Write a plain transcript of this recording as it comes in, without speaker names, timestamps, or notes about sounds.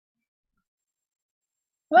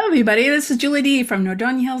Hello, everybody. This is Julie D from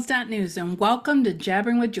NordoniaHills.news, and welcome to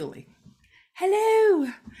Jabbering with Julie. Hello.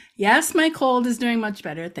 Yes, my cold is doing much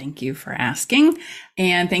better. Thank you for asking,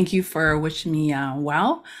 and thank you for wishing me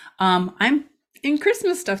well. I'm in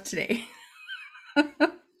Christmas stuff today.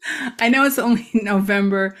 I know it's only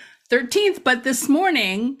November 13th, but this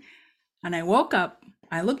morning, when I woke up,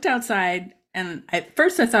 I looked outside, and at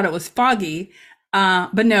first I thought it was foggy,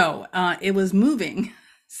 but no, it was moving.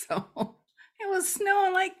 So it was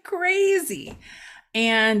snowing like crazy.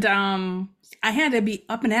 And I had to be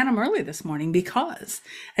up and at 'em early this morning because,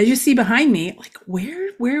 as you see behind me, like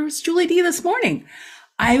where was Julie D this morning?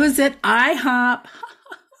 I was at IHOP.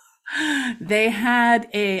 They had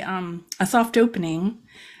a soft opening,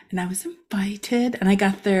 and I was invited, and I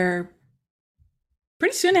got there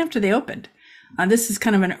pretty soon after they opened. This is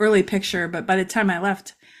kind of an early picture, but by the time I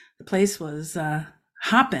left, the place was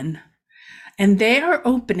hopping. And they are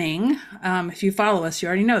opening, if you follow us, you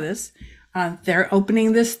already know this. They're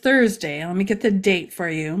opening this Thursday. Let me get the date for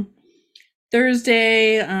you.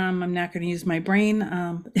 Thursday, I'm not going to use my brain.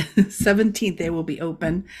 17th, they will be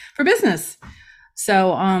open for business.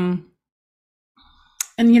 So, and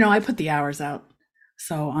I put the hours out.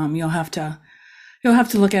 So, you'll have to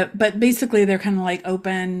look at, but basically they're kind of like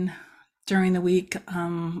open during the week.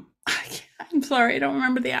 I'm sorry, I don't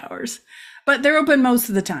remember the hours, but they're open most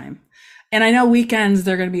of the time. And I know weekends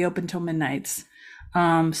they're going to be open till midnights.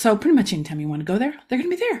 So pretty much anytime you want to go there, they're going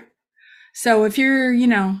to be there. So if you're,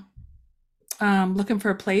 looking for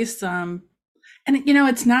a place, and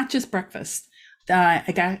it's not just breakfast.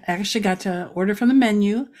 I actually got to order from the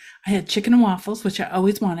menu. I had chicken and waffles, which I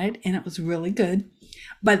always wanted, and it was really good.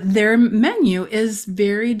 But their menu is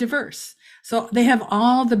very diverse. So they have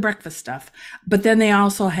all the breakfast stuff, but then they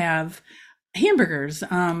also have hamburgers.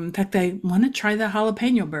 In fact, I want to try the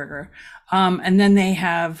jalapeno burger. And then they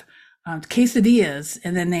have quesadillas,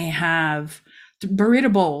 and then they have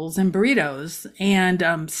burrito bowls and burritos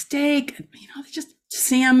and steak, just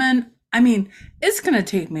salmon. I mean, it's going to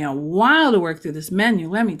take me a while to work through this menu.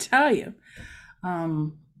 Let me tell you,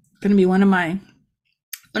 going to be one of my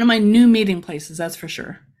new meeting places. That's for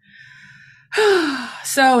sure.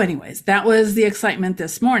 So anyways, that was the excitement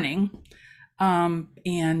this morning.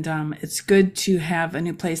 It's good to have a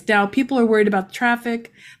new place. Now, people are worried about the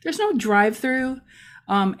traffic. There's no drive-through,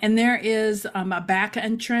 and there is a back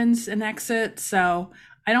entrance and exit. So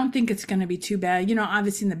I don't think it's going to be too bad.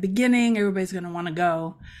 Obviously in the beginning, everybody's going to want to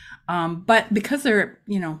go. But because they're,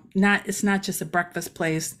 it's not just a breakfast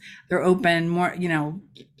place. They're open more,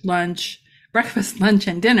 breakfast, lunch,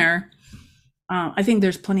 and dinner. I think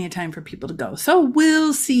there's plenty of time for people to go. So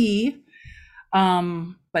we'll see.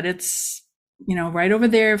 But it's, right over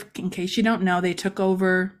there, in case you don't know,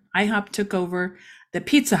 IHOP took over the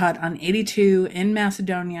Pizza Hut on 82 in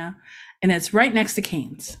Macedonia, and it's right next to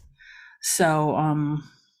Cane's. So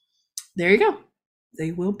there you go.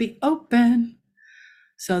 They will be open.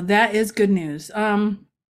 So that is good news.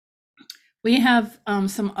 We have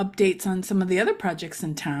some updates on some of the other projects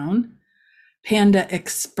in town. Panda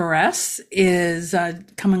Express is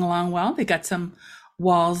coming along well. They got some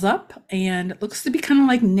walls up, and it looks to be kind of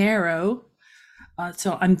like narrow.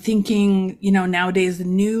 So I'm thinking, nowadays the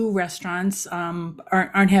new restaurants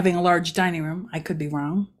aren't having a large dining room. I could be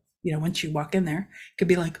wrong. Once you walk in there, it could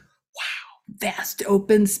be like, wow, vast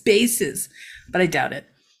open spaces, but I doubt it.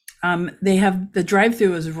 They have the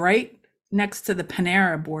drive-through is right next to the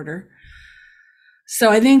Panera border.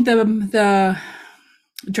 So I think the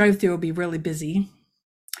drive-through will be really busy,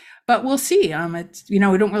 but we'll see. It's, we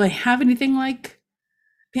don't really have anything like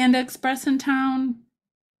Panda Express in town.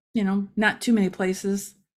 Not too many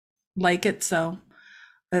places like it, so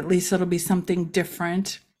at least it'll be something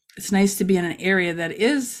different. It's nice to be in an area that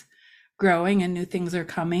is growing and new things are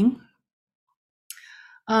coming.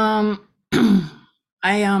 I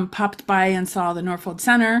popped by and saw the Norfolk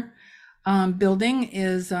Center building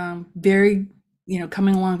is very,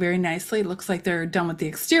 coming along very nicely. It looks like they're done with the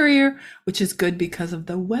exterior, which is good because of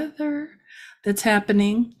the weather that's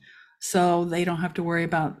happening. So they don't have to worry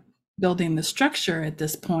about building the structure at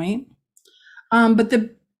this point. But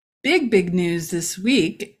the big news this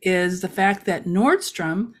week is the fact that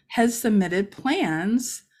Nordstrom has submitted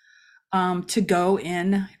plans to go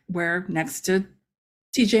in where next to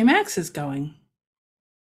TJ Maxx is going.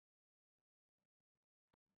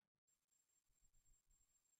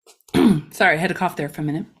 Sorry, I had to cough there for a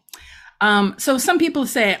minute. So some people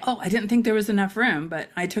say, oh, I didn't think there was enough room, but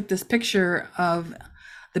I took this picture of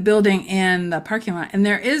the building and the parking lot, and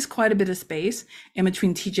there is quite a bit of space in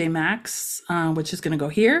between TJ Maxx, which is going to go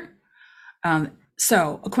here.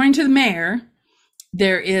 So according to the mayor,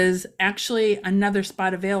 there is actually another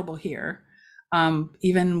spot available here.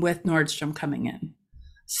 even with Nordstrom coming in.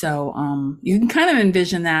 So you can kind of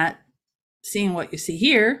envision that, seeing what you see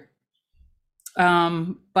here.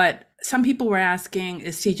 But some people were asking,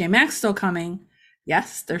 is TJ Maxx still coming?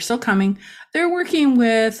 Yes, they're still coming. They're working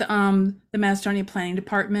with the Macedonia Planning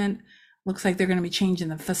Department. Looks like they're going to be changing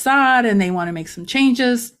the facade, and they want to make some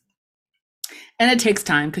changes. And it takes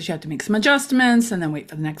time because you have to make some adjustments and then wait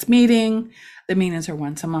for the next meeting. The meetings are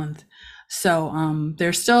once a month. So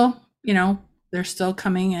they're still, they're still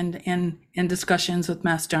coming and in discussions with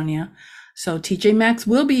Macedonia. So TJ Maxx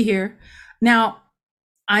will be here. Now,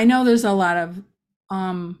 I know there's a lot of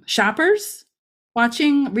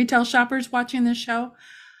retail shoppers watching this show.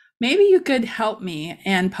 Maybe you could help me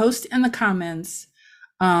and post in the comments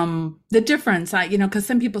the difference. Because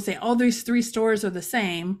some people say, oh, these three stores are the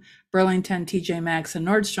same, Burlington, TJ Maxx, and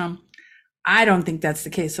Nordstrom. I don't think that's the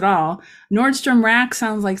case at all. Nordstrom Rack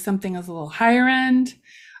sounds like something is a little higher end.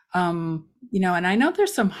 And I know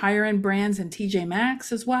there's some higher end brands in TJ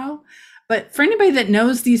Maxx as well. But for anybody that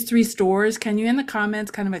knows these three stores, can you in the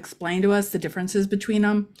comments kind of explain to us the differences between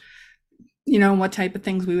them? What type of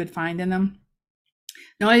things we would find in them?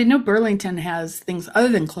 Now, I know Burlington has things other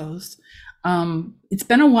than clothes. It's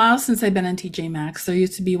been a while since I've been in TJ Maxx. There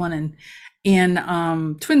used to be one in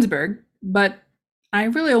Twinsburg, but I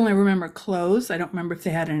really only remember clothes. I don't remember if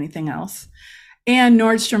they had anything else. And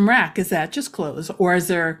Nordstrom Rack, is that just clothes, or is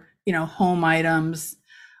there, home items,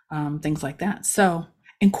 things like that? So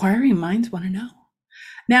inquiring minds want to know.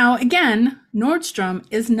 Now, again, Nordstrom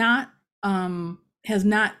has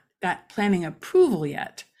not got planning approval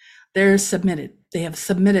yet. They have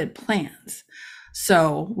submitted plans.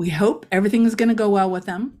 So we hope everything is going to go well with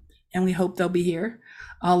them, and we hope they'll be here.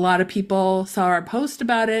 A lot of people saw our post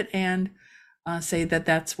about it and say that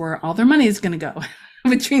that's where all their money is going to go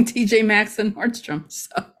between TJ Maxx and Nordstrom. So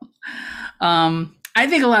I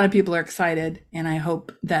think a lot of people are excited, and I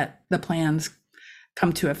hope that the plans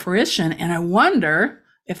come to a fruition. And I wonder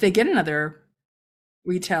if they get another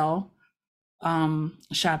retail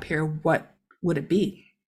shop here, what would it be?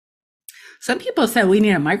 Some people said we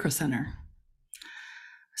need a micro center.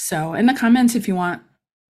 So in the comments, if you want,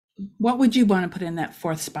 what would you want to put in that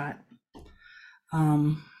fourth spot?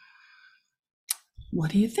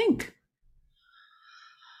 What do you think?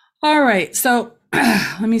 All right, so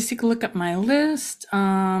let me take a look at my list.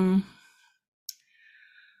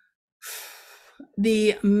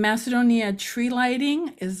 The Macedonia tree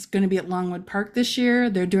lighting is going to be at Longwood Park this year.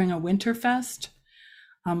 They're doing a winter fest.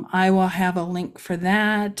 I will have a link for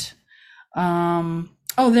that.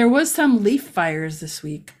 There was some leaf fires this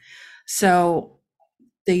week. So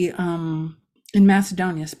the in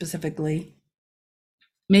Macedonia specifically,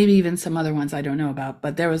 maybe even some other ones I don't know about,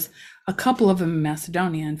 but there was a couple of them in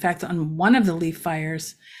Macedonia. In fact, on one of the leaf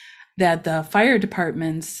fires that the fire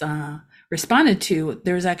departments responded to,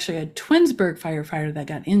 there was actually a Twinsburg firefighter that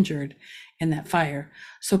got injured in that fire.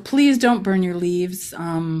 So please don't burn your leaves.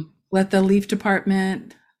 Let the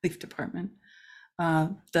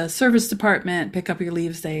the service department pick up your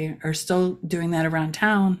leaves. They are still doing that around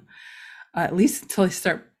town, at least until they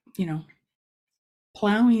start,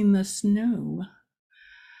 plowing the snow.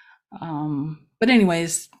 But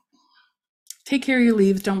anyways, take care of your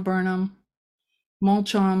leaves. Don't burn them,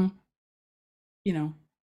 mulch them,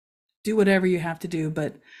 do whatever you have to do.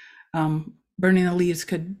 But burning the leaves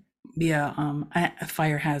could be a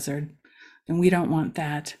fire hazard, and we don't want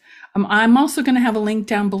that. I'm also going to have a link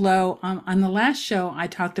down below. On the last show, I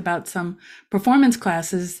talked about some performance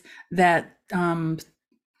classes that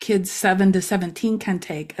kids 7 to 17 can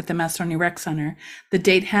take at the Macedonia Rec Center. The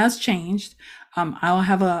date has changed. I'll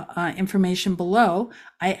have information below.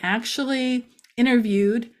 I actually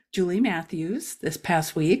interviewed Julie Matthews this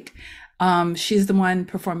past week. She's the one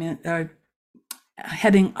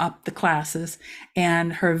heading up the classes,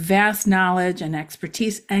 and her vast knowledge and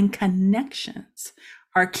expertise and connections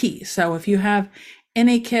are key. So if you have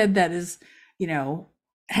any kid that is,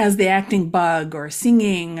 has the acting bug or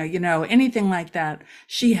singing or, anything like that,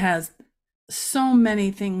 she has so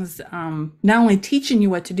many things, not only teaching you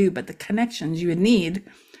what to do, but the connections you would need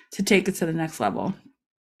to take it to the next level.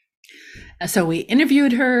 So we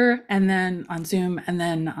interviewed her, and then on Zoom, and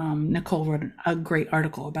then Nicole wrote a great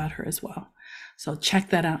article about her as well. So check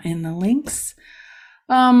that out in the links.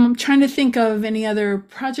 I'm trying to think of any other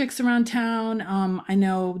projects around town. I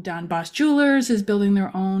know Don Bosch Jewelers is building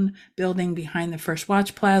their own building behind the First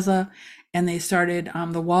Watch Plaza, and they started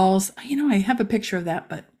the walls. I have a picture of that,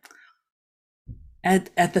 but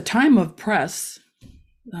at the time of press,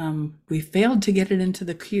 we failed to get it into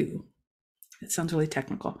the queue. It sounds really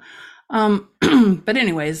technical. But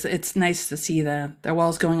anyways, it's nice to see the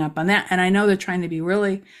walls going up on that. And I know they're trying to be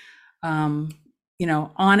really on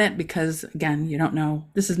it, because again, you don't know.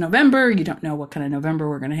 This is November. You don't know what kind of November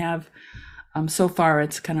we're going to have. So far,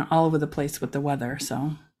 it's kind of all over the place with the weather.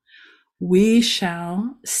 So we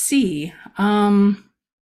shall see.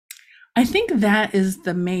 I think that is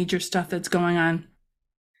the major stuff that's going on.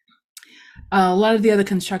 A lot of the other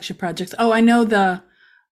construction projects. Oh,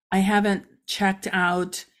 I haven't checked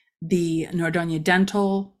out the Nordonia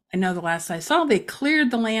Dental. I know the last I saw, they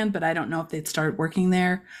cleared the land, but I don't know if they'd started working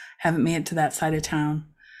there. Haven't made it to that side of town.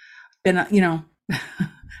 Been,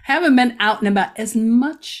 haven't been out and about as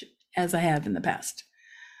much as I have in the past.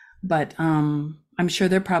 But I'm sure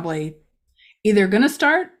they're probably either going to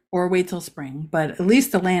start or wait till spring, but at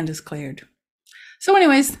least the land is cleared. So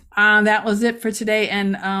anyways, that was it for today.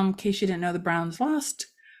 And in case you didn't know, the Browns lost.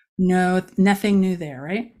 No, nothing new there,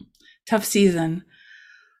 right? Tough season.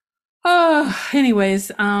 Oh,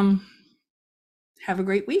 anyways, have a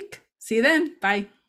great week. See you then. Bye.